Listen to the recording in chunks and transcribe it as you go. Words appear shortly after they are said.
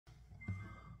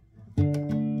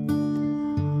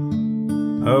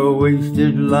A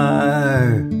wasted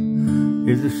life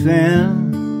is a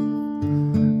sin,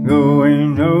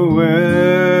 going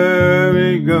nowhere.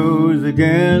 It goes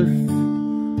against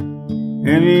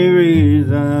any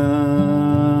reason.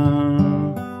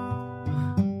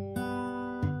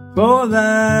 For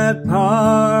that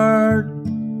part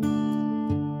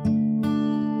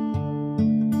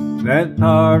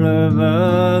of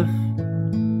us,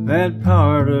 that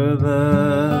part of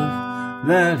us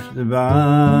that's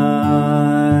divine,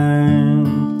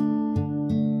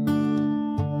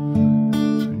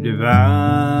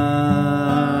 divine,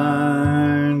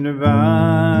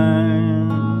 divine,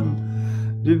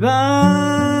 divine.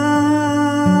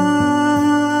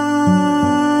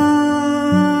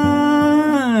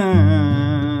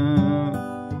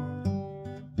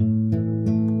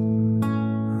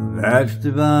 That's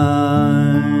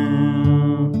divine.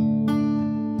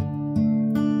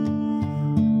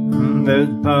 There's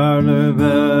part of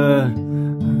us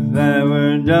that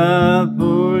would die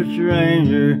for a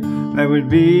stranger, that would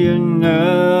be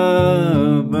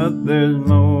enough, but there's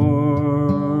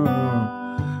more.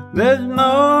 There's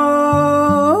more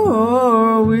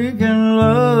we can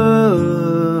love.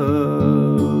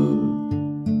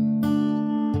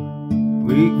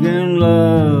 We can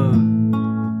love.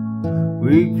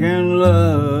 We can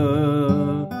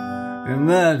love, and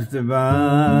that's divine,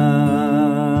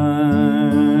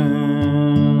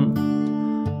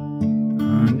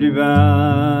 divine,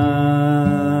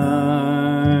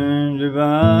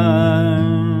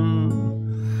 divine,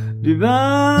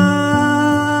 divine.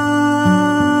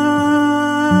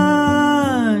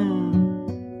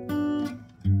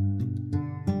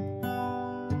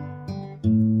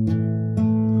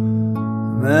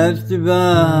 That's divine.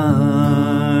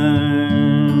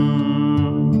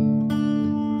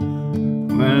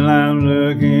 When I'm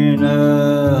looking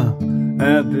up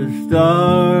at the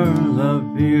stars, I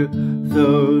feel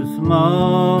so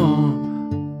small,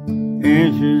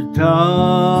 inches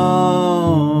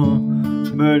tall,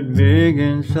 but big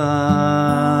inside.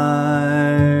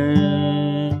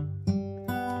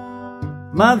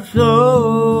 My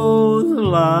soul's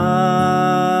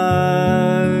alive.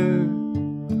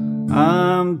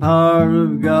 I'm part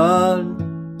of God,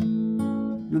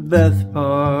 the best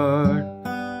part,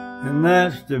 and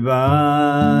that's divine,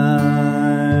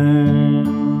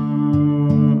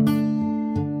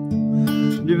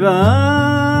 divine,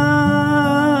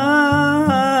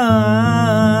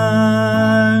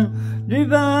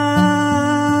 divine.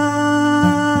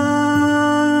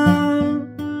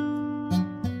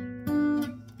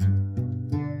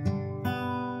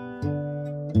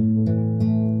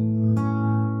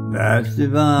 That's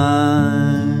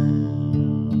divine.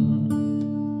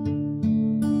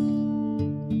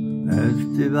 That's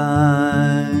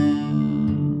divine.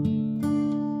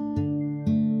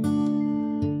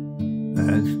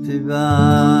 That's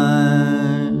divine.